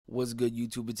What's good,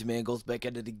 YouTube? It's your man Goes back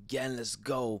at it again. Let's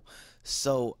go.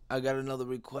 So I got another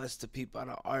request to peep out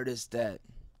an artist that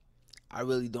I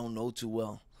really don't know too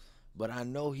well, but I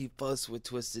know he fussed with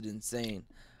Twisted Insane.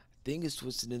 I think it's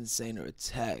Twisted Insane or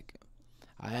Attack.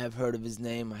 I have heard of his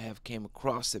name. I have came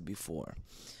across it before,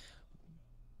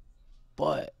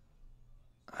 but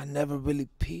I never really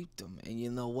peeped him. And you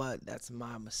know what? That's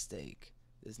my mistake.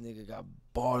 This nigga got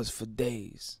bars for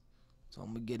days, so I'm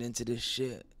gonna get into this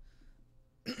shit.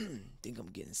 Think I'm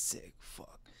getting sick.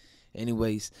 Fuck.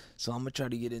 Anyways, so I'm gonna try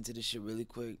to get into this shit really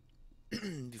quick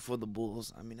before the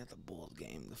Bulls. I mean, not the Bulls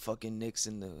game. The fucking Knicks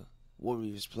and the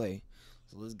Warriors play.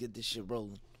 So let's get this shit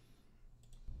rolling.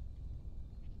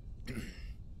 The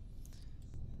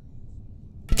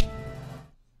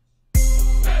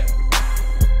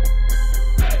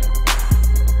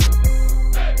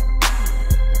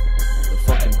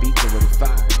fucking beats already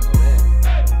fire.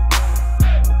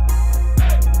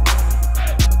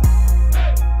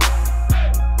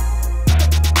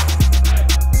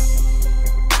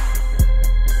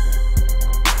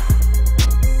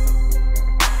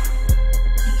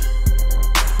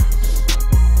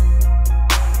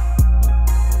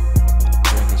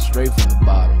 Straight from the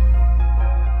bottom.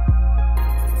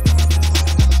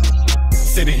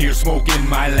 Sitting here smoking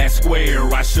my last square,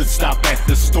 I should stop at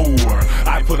the store.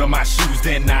 I put on my shoes,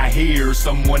 then I hear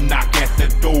someone knock at the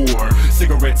door.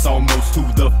 Cigarettes almost to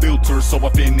the filter, so I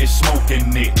finish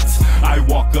smoking it. I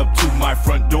walk up to my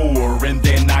front door, and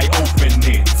then I open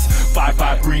it.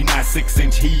 5'5" green,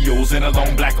 6-inch heels, and a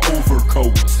long black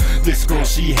overcoat. This girl,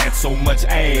 she had so much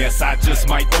ass, I just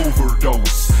might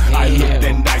overdose. I looked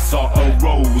and I saw a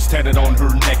rose tatted on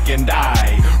her neck, and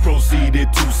I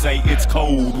proceeded to say, "It's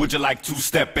cold, would you like to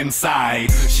step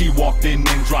inside?" She walked in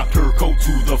and dropped her coat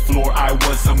to the floor. I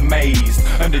was amazed.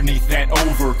 Underneath that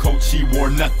overcoat, she wore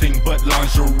nothing but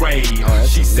lingerie.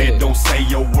 She said, "Don't say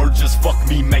a word, just fuck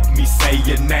me, make me say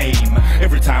your name.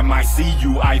 Every time I see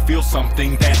you, I feel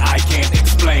something that I can't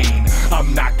explain."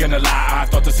 I'm not gonna lie, I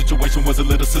thought the situation was a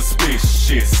little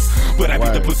suspicious, but I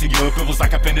beat the pussy up, it was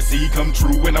like a fantasy come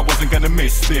true, and I wasn't gonna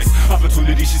miss this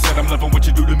opportunity. She said, "I'm loving what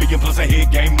you do to me," and plus her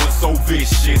head game was so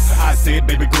vicious. I said,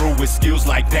 "Baby girl, with skills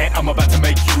like that, I'm about to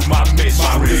make you my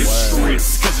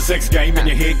mistress. Cause your sex game and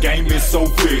your head game is so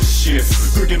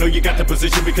vicious. Girl, you know you got the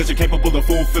position because you're capable of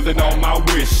fulfilling all my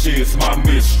wishes. My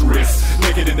mistress,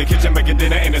 naked in the kitchen making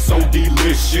dinner, and it's so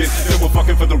delicious. Then we're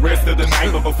fucking for the rest of the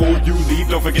night, but before you leave,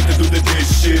 don't forget to do the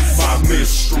dishes. My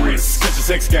mistress, cause your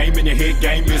sex game and your head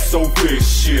game is so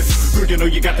vicious. Girl, you know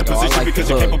you got the position because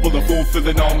you're capable of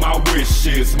fulfilling all my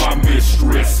wishes. My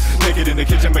mistress, naked in the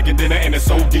kitchen making dinner, and it's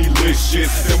so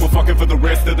delicious. Then we're fucking for the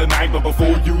rest of the night, but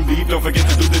before you leave, don't forget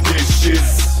to do the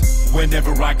dishes.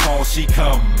 Whenever I call, she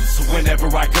comes.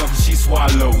 Whenever I come, she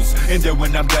swallows. And then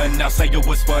when I'm done, I'll say it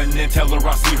was fun and tell her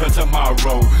I'll see her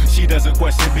tomorrow. She doesn't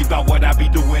question me about what I be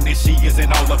doing, and she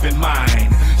isn't all up in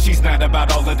mine. She's not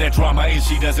about all of that drama, and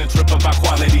she doesn't trip about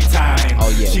quality time. Oh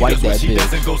yeah, she does what she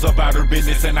does and goes about her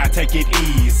business, and I take it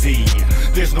easy.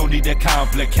 There's no need to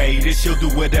complicate it, she'll do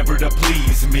whatever to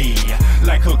please me.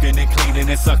 Like cooking and cleaning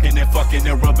and sucking and fucking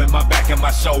and rubbing my back and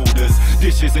my shoulders.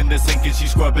 Dishes in the sink and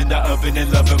she's scrubbing the oven and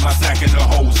loving my sack and the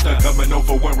holster. Coming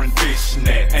over wearing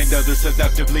fishnets and other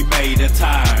seductively made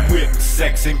attire. Whipped,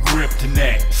 sex, and gripped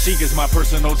neck. She is my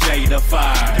personal Jada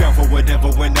fire. Down for whatever,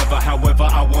 whenever, however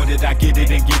I want it, I get it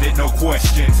and get it, no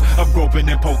questions. I'm groping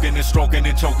and poking and stroking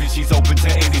and choking. She's open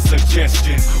to any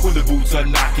suggestions. When the boots are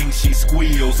knocking, she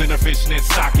squeals in her fishnet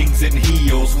stockings and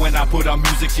heels. When I put on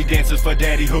music, she dances for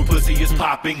daddy. Her pussy is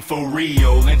popping for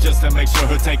real. And just to make sure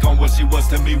her take on what she was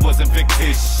to me wasn't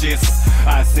fictitious,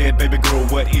 I said, "Baby girl,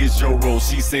 what is your role?"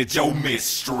 She said, "Your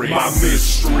mistress." My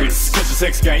mistress, cause your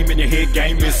sex game and your head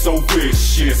game is so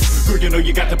vicious. Girl, you know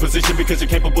you got the position because you're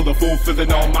capable of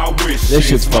fulfilling all my wishes. This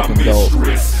shit's fucking dope.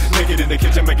 Naked in the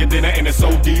kitchen making dinner, and it's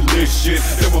so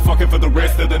delicious. Then we're fucking for the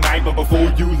rest of the night, but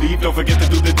before you leave, don't forget to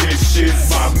do the dishes.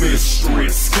 My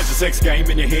mistress, cause your sex game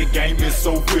and your head game is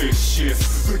so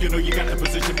vicious. Girl, you know you got the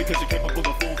position because you're capable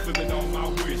of fulfilling all my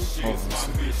wishes. My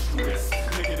mistress,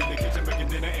 naked in the kitchen making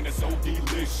dinner, and it's so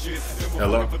delicious.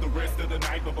 Hello? For the rest of the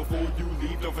night, but before you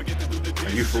leave, don't forget to do the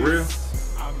dishes. Are you for real?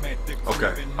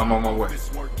 Okay, I'm on my way.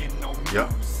 Yep.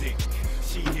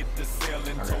 She hit the cell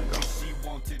and told me she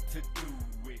wanted to do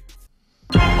it.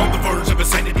 On the verge of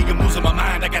insanity, I'm losing my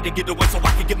mind. I gotta get away so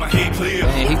I can get my head clear.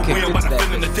 Overwhelmed by the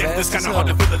feeling of death. It's kinda hard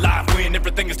to feel alive when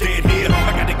everything is dead here.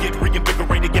 I gotta get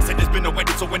reinvigorated. Yes, it has been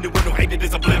awaited, so anyone who hated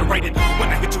is obliterated. When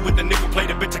I hit you with the nickel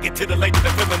plated, bitch, I get titillated. The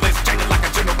feeling is changing like a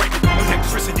generated.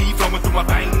 Electricity flowing through my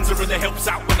veins. It really helps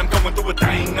out when I'm going through a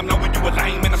thing. I'm knowing you a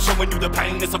lame and I'm showing you the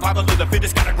pain. It's survival of the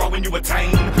fittest, gotta grow when you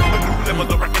attain a new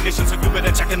level of recognition. ammunition, so you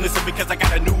better check and listen because I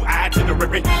got a new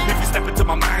itinerary. If you step into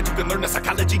my mind, you can learn the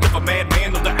psychology of a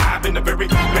madman. Know that I've been a very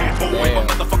bad boy. My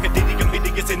motherfucking ditty, I'm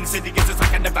hideous, insidious. It's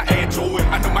like I never had joy.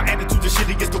 I know my attitude is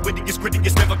shittiest, the wittiest,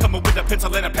 grittiest. Never coming with a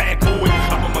pencil and a pad boy.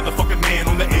 I'm a motherfucking man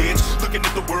on the edge, looking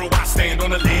at the world, I stand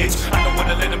on a ledge. I don't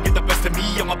wanna let them get the best of me.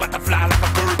 I'm about to fly like a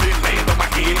bird and land on my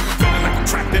head. Feeling like I'm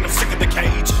trapped and I'm sick of the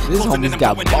cage. This homie's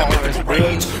got bars,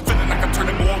 rage. Feeling like I'm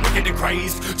turning more wicked and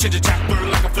crazed. Change a chapter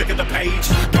like a flick of the page.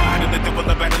 God and the devil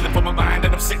are battling for my mind,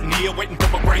 and I'm sitting here waiting for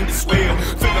my brain to swell.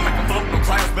 Feeling like I'm floating on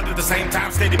clouds, but at the same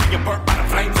time steady being burnt by the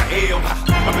flames of hell.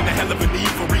 I'm in the hell of a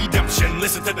need for redemption.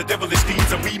 Listen to the devilish deeds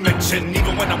that we mention.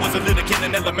 Even when I was a little kid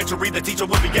in elementary, the teacher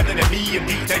would be yelling at me in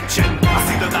detention. I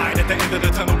see the light at the end of the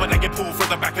tunnel, but I get pulled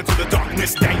further back into the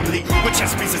darkness daily. With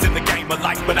chess pieces in the game of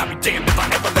life, but I'll be damned if I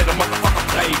ever let a motherfucker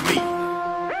play me.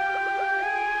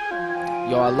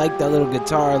 Yo, I like that little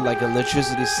guitar, like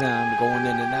electricity sound going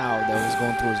in and out that was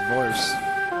going through his voice.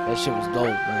 That shit was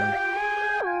dope, man.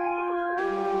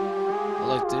 I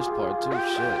like this part too,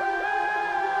 shit.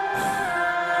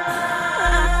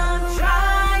 I'm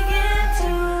trying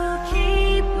to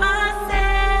keep my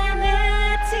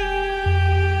sanity,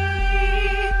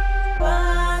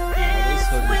 but this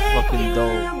hood is fucking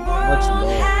dope. Much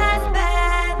love, has dog.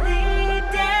 badly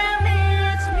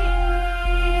damaged me.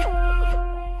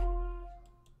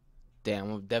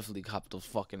 Damn, I'm definitely copped those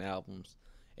fucking albums.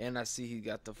 And I see he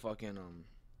got the fucking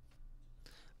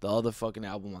the other fucking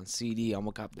album on CD. I'm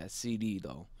gonna cop that CD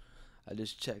though. I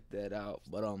just checked that out.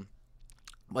 But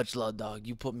much love, dog.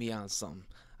 You put me on something.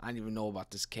 I didn't even know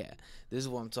about this cat. This is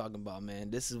what I'm talking about,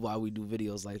 man. This is why we do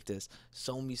videos like this.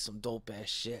 Show me some dope ass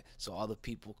shit so other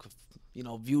people could, you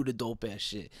know, view the dope ass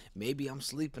shit. Maybe I'm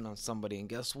sleeping on somebody, and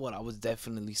guess what? I was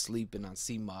definitely sleeping on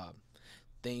C-Mob.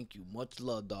 Thank you. Much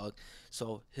love, dog.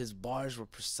 So his bars were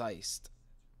precise.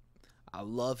 I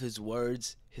love his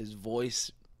words, his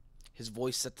voice. His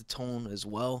voice set the tone as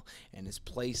well, and his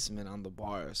placement on the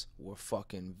bars were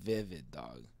fucking vivid,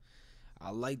 dog.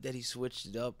 I like that he switched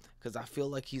it up because I feel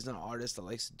like he's an artist that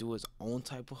likes to do his own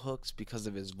type of hooks because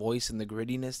of his voice and the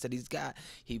grittiness that he's got.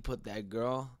 He put that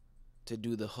girl to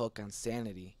do the hook on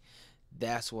Sanity.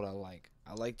 That's what I like.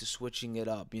 I like the switching it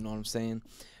up, you know what I'm saying?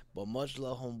 But much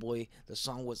love, homeboy. The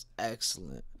song was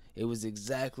excellent. It was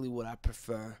exactly what I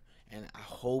prefer. And I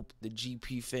hope the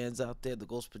GP fans out there, the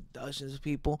Ghost Productions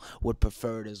people, would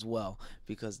prefer it as well.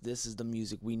 Because this is the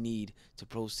music we need to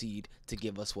proceed to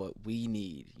give us what we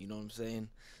need. You know what I'm saying?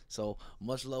 So,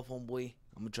 much love, homeboy.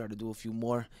 I'm going to try to do a few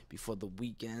more before the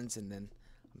weekends. And then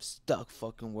I'm stuck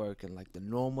fucking working like the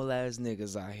normal ass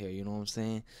niggas out here. You know what I'm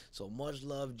saying? So, much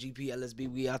love, GP, LSB.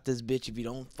 We out this bitch. If you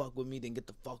don't fuck with me, then get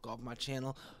the fuck off my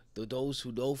channel. Those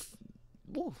who don't...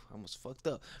 Woo, I almost fucked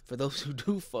up. For those who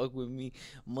do fuck with me,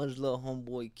 much love,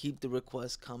 homeboy. Keep the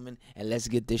requests coming, and let's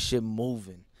get this shit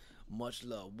moving. Much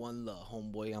love, one love,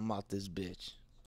 homeboy. I'm out this bitch.